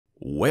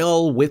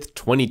Well, with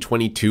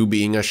 2022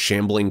 being a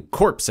shambling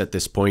corpse at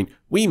this point,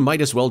 we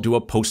might as well do a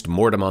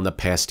post-mortem on the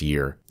past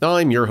year.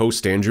 I'm your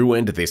host Andrew,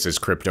 and this is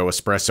Crypto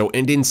Espresso,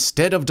 and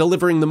instead of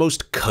delivering the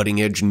most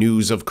cutting-edge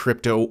news of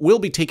crypto, we'll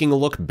be taking a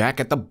look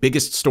back at the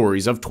biggest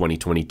stories of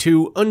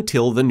 2022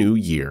 until the new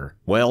year.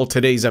 Well,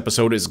 today's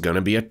episode is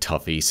gonna be a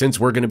toughie, since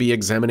we're gonna be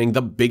examining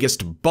the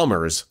biggest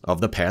bummers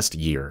of the past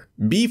year.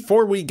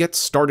 Before we get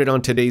started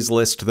on today's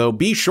list, though,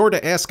 be sure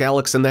to ask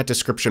Alex in that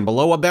description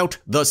below about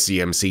the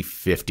CMC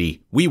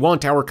 50. We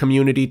want our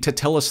community to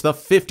tell us the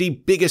 50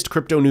 biggest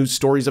crypto news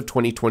stories of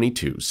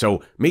 2022,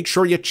 so make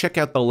sure you check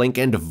out the link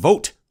and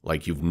vote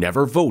like you've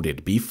never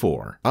voted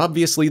before.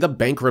 Obviously, the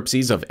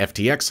bankruptcies of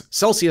FTX,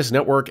 Celsius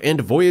Network,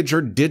 and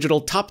Voyager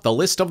Digital top the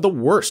list of the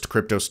worst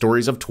crypto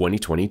stories of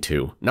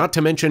 2022, not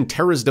to mention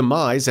Terra's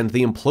demise and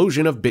the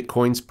implosion of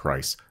Bitcoin's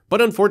price.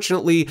 But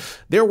unfortunately,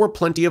 there were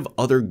plenty of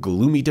other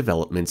gloomy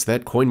developments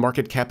that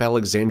CoinMarketCap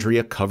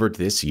Alexandria covered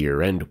this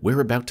year, and we're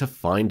about to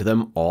find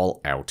them all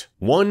out.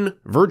 1.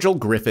 Virgil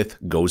Griffith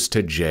goes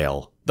to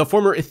jail. The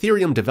former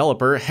Ethereum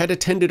developer had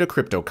attended a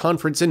crypto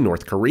conference in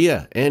North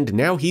Korea, and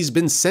now he's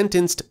been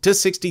sentenced to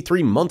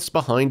 63 months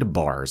behind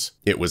bars.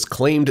 It was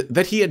claimed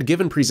that he had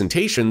given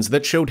presentations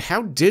that showed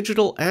how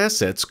digital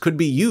assets could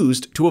be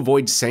used to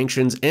avoid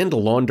sanctions and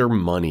launder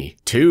money.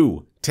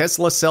 2.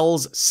 Tesla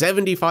sells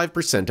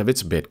 75% of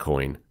its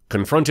Bitcoin.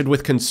 Confronted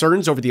with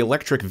concerns over the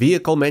electric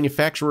vehicle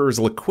manufacturer's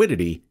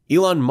liquidity,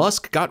 Elon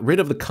Musk got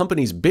rid of the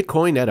company's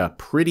Bitcoin at a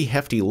pretty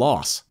hefty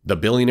loss. The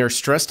billionaire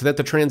stressed that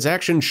the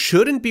transaction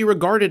shouldn't be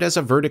regarded as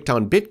a verdict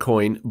on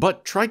Bitcoin,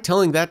 but try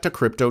telling that to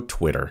crypto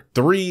Twitter.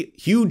 3.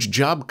 Huge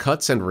job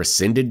cuts and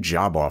rescinded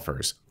job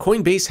offers.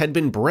 Coinbase had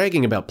been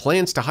bragging about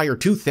plans to hire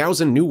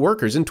 2,000 new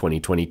workers in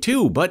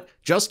 2022, but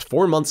just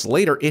 4 months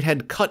later, it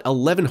had cut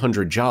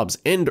 1,100 jobs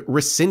and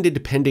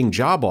rescinded pending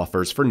job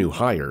offers for new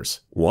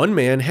hires. One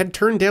man had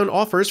turned down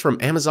offers from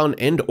Amazon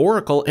and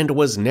Oracle and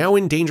was now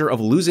in danger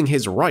of losing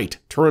his right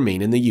to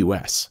remain in the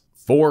US.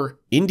 4.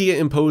 India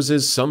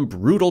imposes some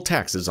brutal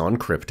taxes on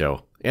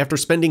crypto. After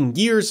spending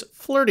years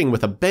flirting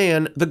with a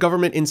ban, the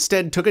government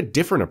instead took a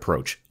different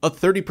approach, a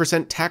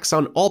 30% tax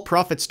on all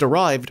profits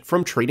derived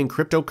from trading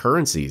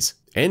cryptocurrencies.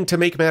 And to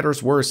make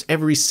matters worse,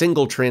 every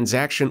single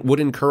transaction would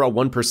incur a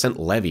 1%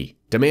 levy.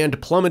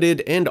 Demand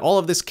plummeted, and all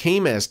of this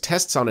came as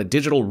tests on a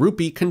digital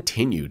rupee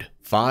continued.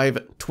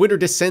 5. Twitter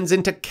descends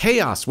into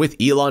chaos with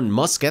Elon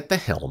Musk at the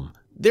helm.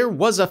 There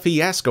was a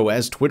fiasco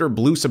as Twitter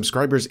Blue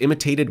subscribers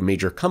imitated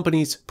major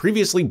companies,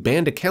 previously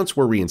banned accounts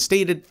were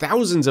reinstated,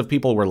 thousands of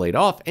people were laid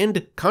off,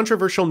 and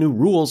controversial new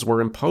rules were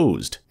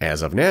imposed.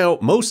 As of now,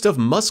 most of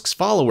Musk's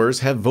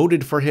followers have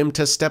voted for him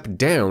to step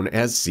down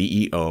as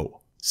CEO.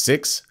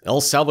 6.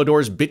 El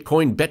Salvador's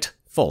Bitcoin bet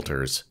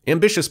falters.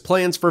 Ambitious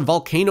plans for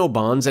volcano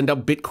bonds and a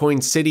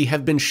Bitcoin city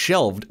have been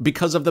shelved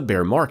because of the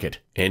bear market,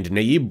 and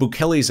Nayib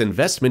Bukele's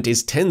investment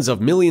is tens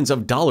of millions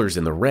of dollars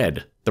in the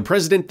red. The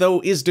president, though,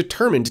 is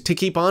determined to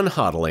keep on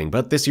hodling,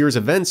 but this year's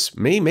events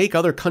may make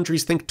other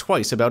countries think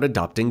twice about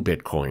adopting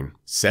Bitcoin.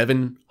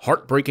 7.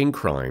 Heartbreaking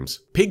crimes.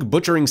 Pig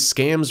butchering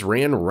scams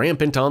ran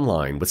rampant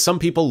online, with some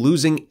people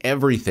losing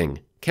everything.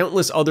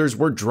 Countless others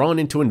were drawn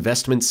into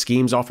investment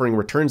schemes offering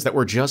returns that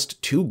were just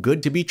too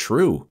good to be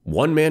true.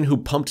 One man who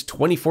pumped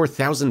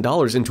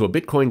 $24,000 into a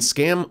Bitcoin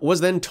scam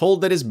was then told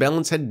that his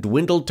balance had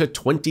dwindled to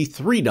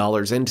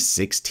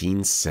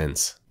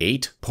 $23.16.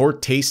 8. Poor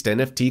taste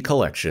NFT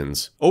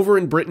collections. Over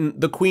in Britain,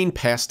 the Queen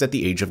passed at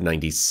the age of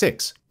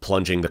 96,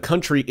 plunging the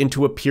country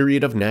into a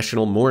period of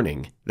national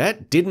mourning.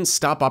 That didn't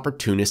stop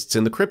opportunists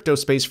in the crypto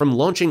space from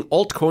launching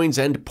altcoins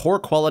and poor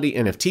quality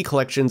NFT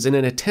collections in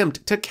an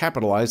attempt to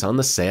capitalize on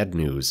the sad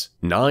news.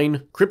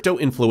 9. Crypto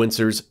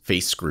influencers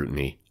face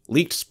scrutiny.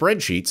 Leaked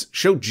spreadsheets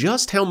show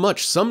just how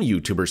much some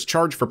YouTubers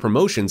charge for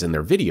promotions in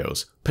their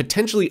videos,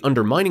 potentially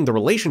undermining the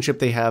relationship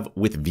they have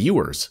with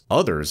viewers.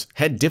 Others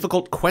had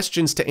difficult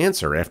questions to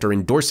answer after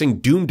endorsing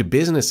doomed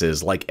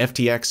businesses like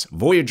FTX,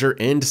 Voyager,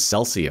 and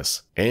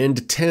Celsius.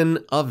 And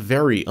 10. A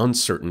very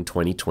uncertain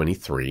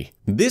 2023.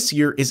 This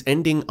year is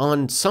ending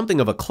on something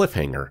of a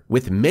cliffhanger,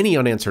 with many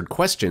unanswered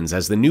questions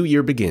as the new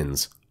year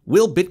begins.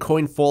 Will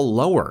Bitcoin fall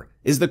lower?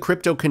 Is the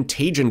crypto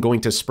contagion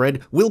going to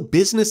spread? Will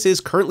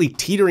businesses currently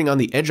teetering on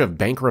the edge of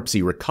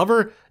bankruptcy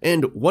recover?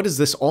 And what does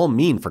this all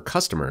mean for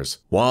customers?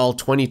 While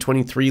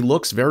 2023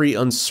 looks very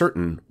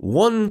uncertain,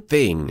 one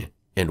thing,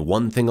 and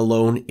one thing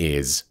alone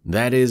is.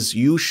 That is,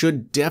 you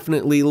should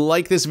definitely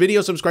like this video,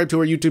 subscribe to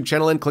our YouTube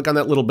channel, and click on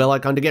that little bell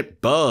icon to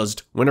get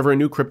buzzed whenever a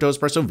new Crypto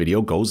Espresso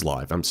video goes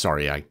live. I'm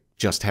sorry, I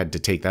just had to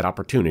take that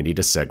opportunity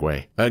to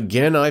segue.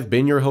 Again, I've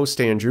been your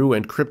host Andrew,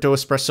 and Crypto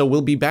Espresso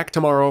will be back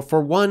tomorrow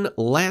for one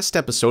last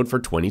episode for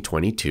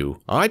 2022.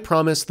 I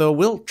promise, though,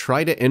 we'll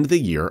try to end the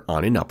year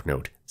on an up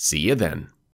note. See you then.